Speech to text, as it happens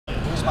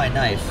Where's my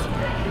knife?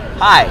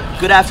 Hi,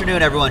 good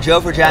afternoon, everyone.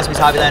 Joe for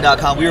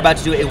JaspysHobbyland.com. We are about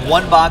to do a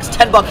one-box,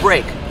 $10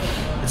 break.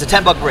 It's a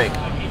 $10 break.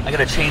 I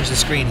gotta change the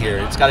screen here.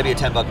 It's gotta be a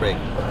 $10 break.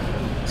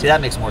 See,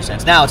 that makes more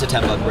sense. Now it's a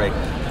 $10 break.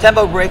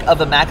 $10 break of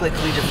Immaculate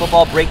Collegiate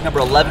Football, break number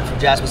 11 from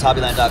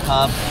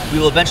JaspysHobbyland.com. We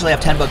will eventually have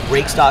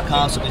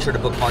 $10breaks.com, so be sure to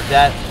bookmark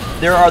that.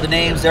 There are the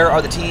names, there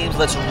are the teams.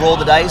 Let's roll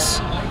the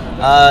dice.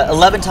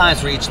 11 times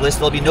for each list.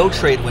 There'll be no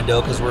trade window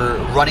because we're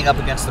running up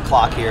against the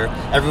clock here.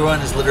 Everyone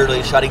is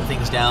literally shutting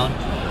things down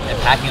and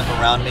packing up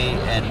around me,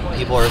 and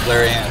people are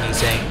glaring at me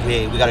saying,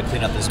 hey, we got to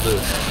clean up this booth.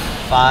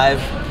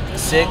 5,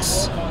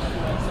 6,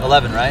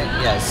 11, right?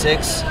 Yeah,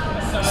 6,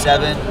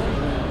 7,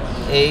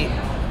 8,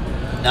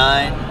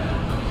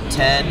 9,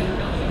 10,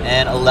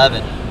 and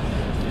 11.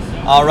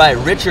 All right,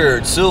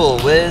 Richard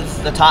Sewell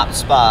with the top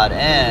spot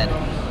and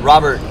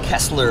Robert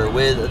Kessler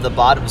with the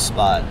bottom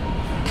spot.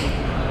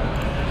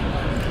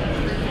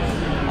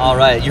 All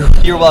right,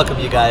 you're welcome,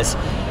 you guys.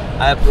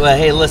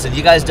 Hey, listen,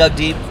 you guys dug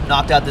deep,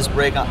 knocked out this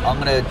break. I'm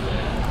going to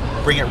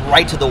bring it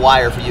right to the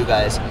wire for you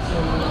guys.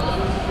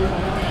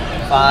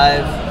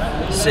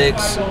 5,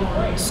 6,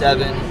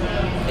 7,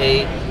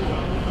 8,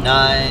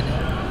 9,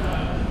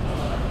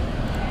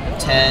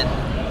 10,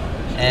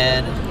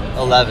 and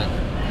 11.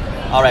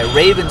 All right,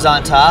 Ravens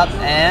on top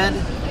and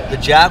the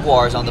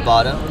Jaguars on the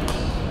bottom.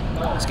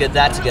 Let's get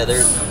that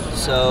together.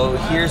 So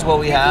here's what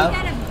we have.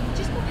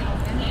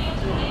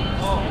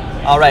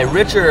 All right,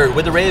 Richard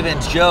with the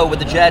Ravens, Joe with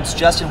the Jets,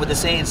 Justin with the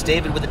Saints,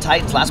 David with the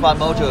Titans, Last Spot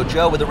Mojo,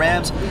 Joe with the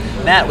Rams,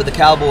 Matt with the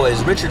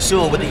Cowboys, Richard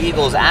Sewell with the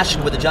Eagles,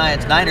 Ashton with the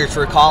Giants, Niners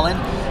for Colin,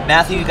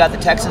 Matthew, you got the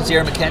Texans,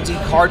 Aaron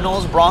McKenzie,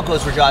 Cardinals,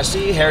 Broncos for Josh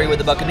C, Harry with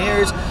the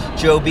Buccaneers,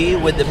 Joe B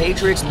with the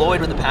Patriots, Lloyd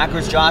with the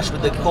Packers, Josh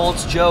with the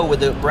Colts, Joe with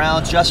the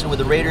Browns, Justin with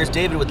the Raiders,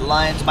 David with the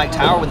Lions, Mike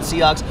Tower with the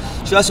Seahawks,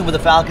 Justin with the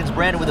Falcons,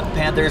 Brandon with the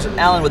Panthers,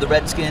 Alan with the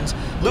Redskins,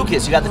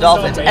 Lucas, you got the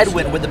Dolphins,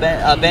 Edwin with the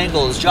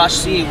Bengals, Josh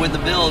C with the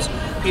Bills,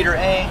 Peter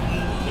A.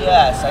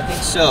 Yes, I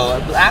think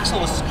so. Axel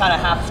was kind of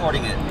half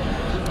sorting it.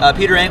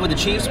 Peter Ang with the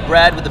Chiefs,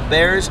 Brad with the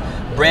Bears,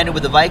 Brandon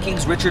with the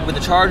Vikings, Richard with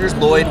the Chargers,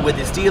 Lloyd with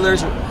the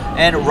Steelers,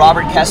 and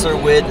Robert Kessler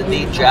with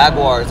the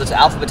Jaguars. Let's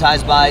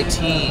alphabetize by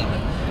team.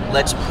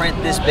 Let's print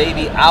this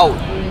baby out.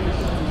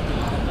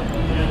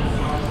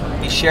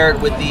 We share it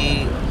with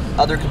the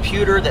other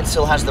computer that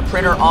still has the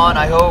printer on,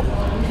 I hope.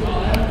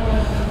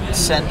 Let's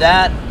send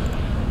that.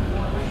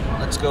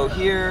 Let's go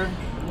here.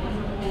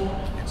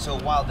 So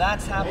while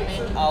that's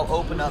happening, I'll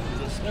open up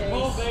this case.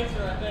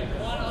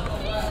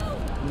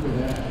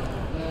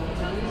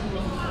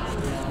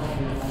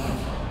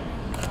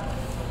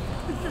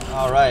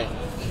 All right.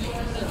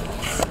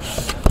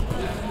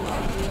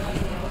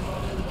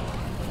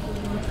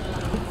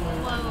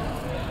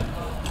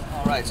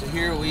 All right, so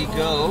here we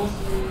go.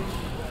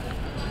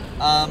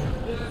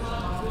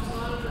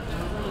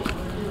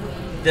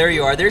 There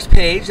you are. There's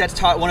Paige.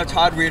 That's one of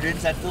Todd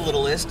Reardon's. That's the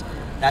littlest.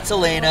 That's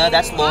Elena.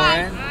 That's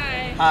Lauren.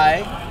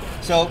 Hi.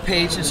 So,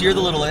 Paige, since you're the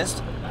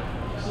littlest,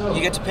 you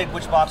get to pick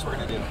which box we're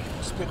going to do.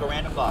 Just pick a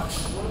random box.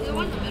 The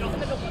one in the middle.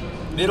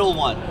 Middle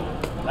one.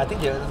 I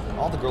think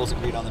all the girls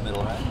agreed on the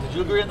middle, right? Did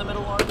you agree on the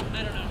middle one?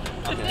 I don't know.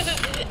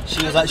 Okay.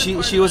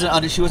 She was an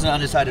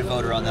undecided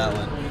voter on that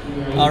one.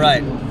 All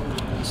right.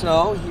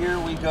 So, here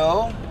we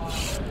go.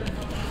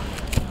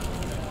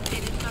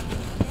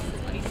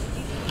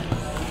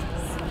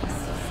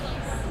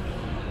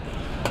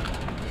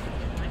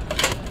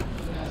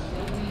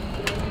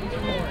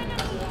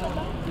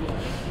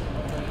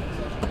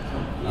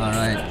 All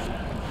right.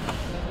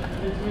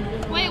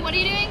 Wait, what are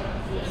you doing?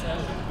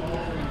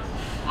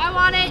 I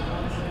want it.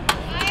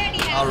 I already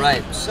have All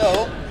right.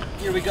 So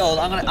here we go.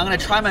 I'm gonna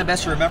try my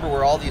best to remember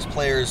where all these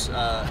players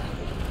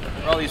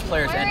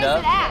end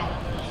up.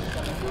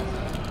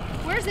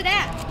 Where's it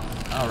at?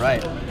 All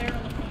right.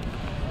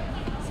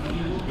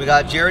 We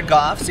got Jared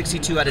Goff,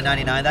 62 out of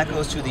 99. That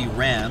goes to the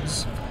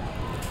Rams,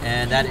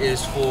 and that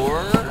is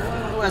for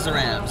who has the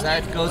Rams?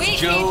 That goes to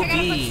Joe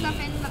B. Put stuff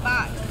in the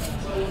box.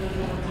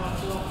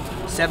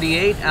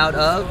 78 out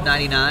of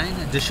 99.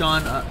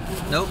 Deshaun,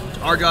 nope,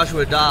 R.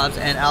 Joshua Dobbs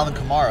and Alvin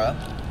Kamara.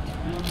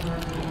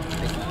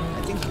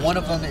 I think one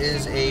of them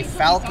is a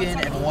Falcon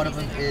and one of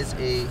them is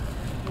a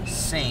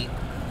Saint.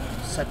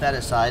 Set that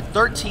aside.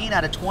 13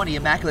 out of 20.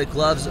 Immaculate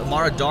Gloves.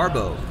 Amara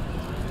Darboh.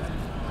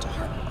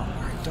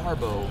 Amara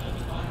Darboh.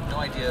 No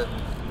idea.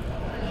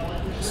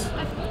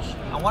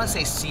 I want to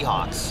say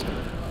Seahawks.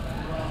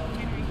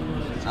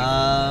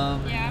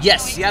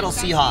 Yes, Seattle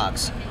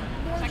Seahawks.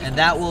 And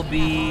that will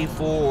be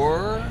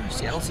for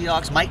Seattle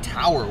Seahawks. Mike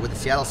Tower with the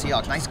Seattle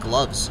Seahawks. Nice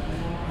gloves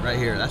right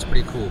here. That's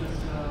pretty cool.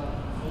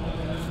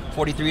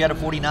 43 out of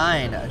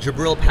 49.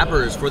 Jabril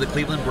Peppers for the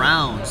Cleveland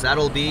Browns.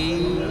 That'll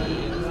be,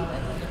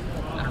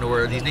 I don't know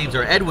where these names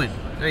are. Edwin.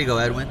 There you go,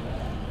 Edwin.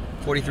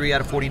 43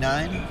 out of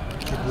 49.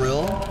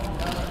 Jabril.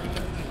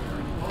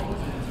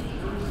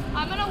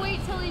 I'm going to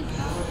wait till he's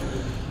done.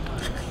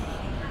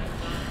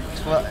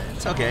 Well,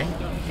 it's okay.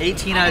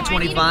 18 out of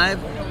 25.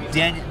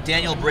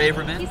 Daniel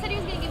Braverman. He said he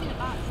was going to give me the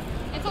box.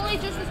 It's only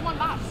just this one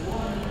box.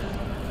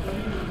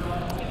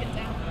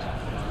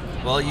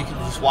 Well, you can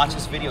just watch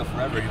this video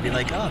forever. You'll be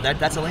like, oh,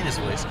 that's Elena's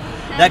voice.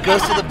 That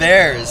goes to the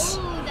Bears.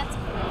 Ooh, that's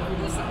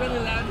Who's a really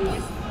loud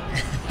voice?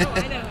 Oh,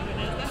 I know who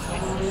it is. That's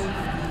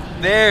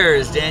my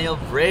Bears, Daniel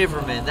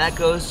Braverman. That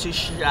goes to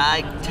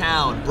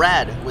Chi-Town.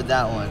 Brad with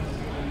that one.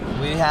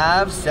 We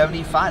have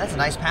 75. That's a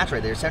nice patch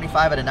right there.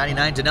 75 out of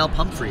 99. Donnell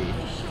Pumphrey.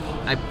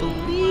 I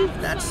believe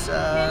that's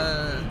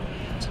a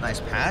nice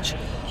patch.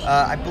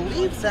 I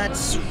believe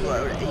that's Eagles.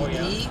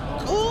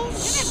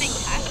 a big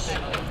patch.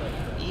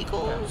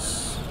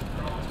 Eagles.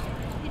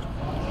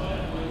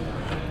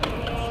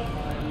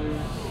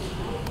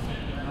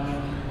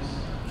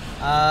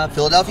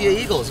 Philadelphia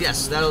Eagles.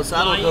 Yes, that'll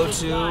go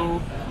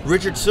to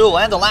Richard Sewell.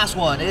 And the last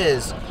one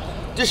is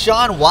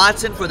Deshaun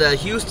Watson for the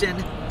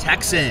Houston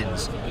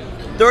Texans.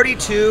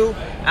 32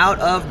 out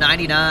of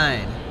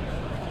 99.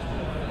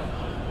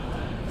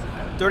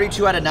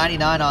 32 out of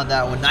 99 on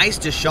that one. Nice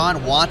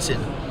Deshaun Watson.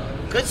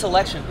 Good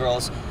selection,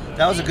 girls.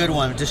 That was a good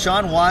one.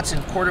 Deshaun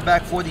Watson,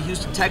 quarterback for the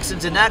Houston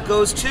Texans. And that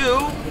goes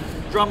to,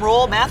 drum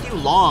roll, Matthew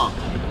Long.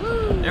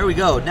 There we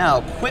go.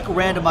 Now, quick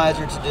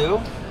randomizer to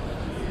do.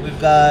 We've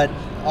got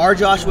R.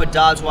 Joshua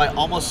Dobbs, who I'm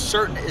almost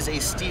certain is a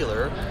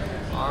Steeler.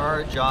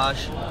 R.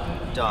 Josh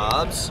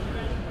Dobbs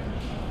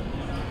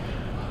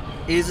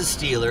is a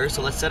Steeler.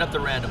 So let's set up the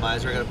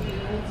randomizer. I gotta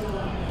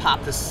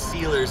pop the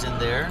Steelers in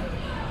there.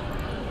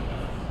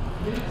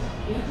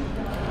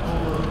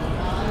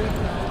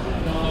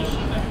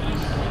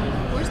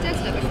 Where's Dad's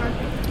debit card?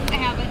 I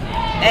have it.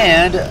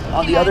 And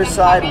on the other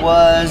side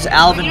was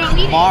Alvin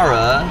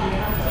Kamara.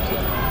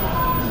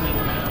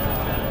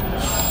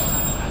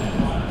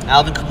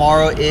 Alvin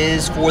Kamara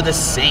is for the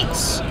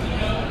Saints.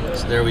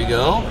 So there we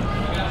go.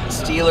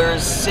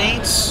 Steelers,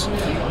 Saints.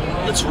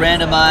 Let's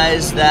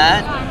randomize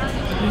that.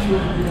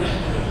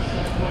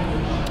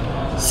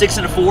 6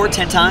 and a 4,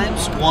 10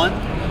 times. 1.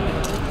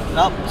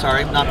 Oh,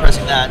 sorry, not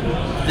pressing that.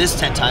 This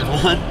 10 times.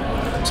 1,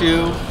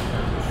 2,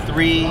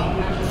 3,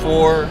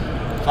 4,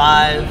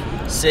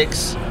 5,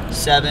 6,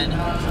 7,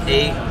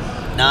 8,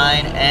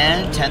 9,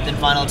 and 10th and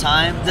final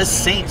time. The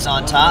Saints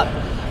on top.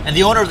 And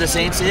the owner of the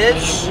Saints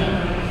is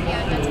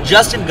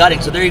Justin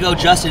Gutting. So there you go,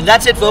 Justin.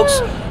 That's it, folks.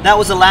 That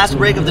was the last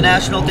break of the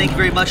National. Thank you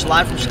very much.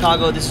 Live from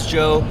Chicago. This is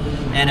Joe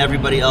and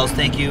everybody else.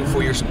 Thank you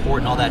for your support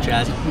and all that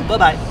jazz.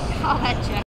 Bye-bye. All that jazz.